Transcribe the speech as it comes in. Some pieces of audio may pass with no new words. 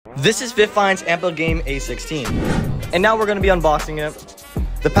This is Fifine's Ampligame A16, and now we're going to be unboxing it.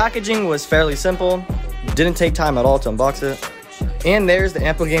 The packaging was fairly simple, didn't take time at all to unbox it, and there's the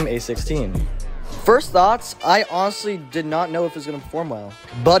Ampligame A16. First thoughts, I honestly did not know if it was going to perform well,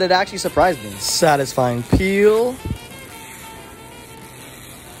 but it actually surprised me. Satisfying peel.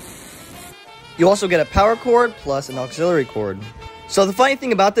 You also get a power cord plus an auxiliary cord. So the funny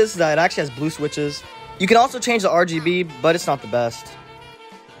thing about this is that it actually has blue switches. You can also change the RGB, but it's not the best.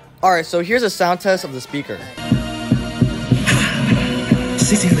 Alright, so here's a sound test of the speaker.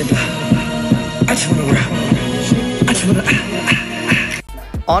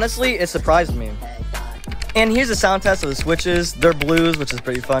 Honestly, it surprised me. And here's a sound test of the switches. They're blues, which is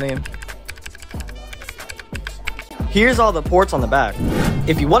pretty funny. Here's all the ports on the back.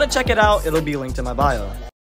 If you want to check it out, it'll be linked in my bio.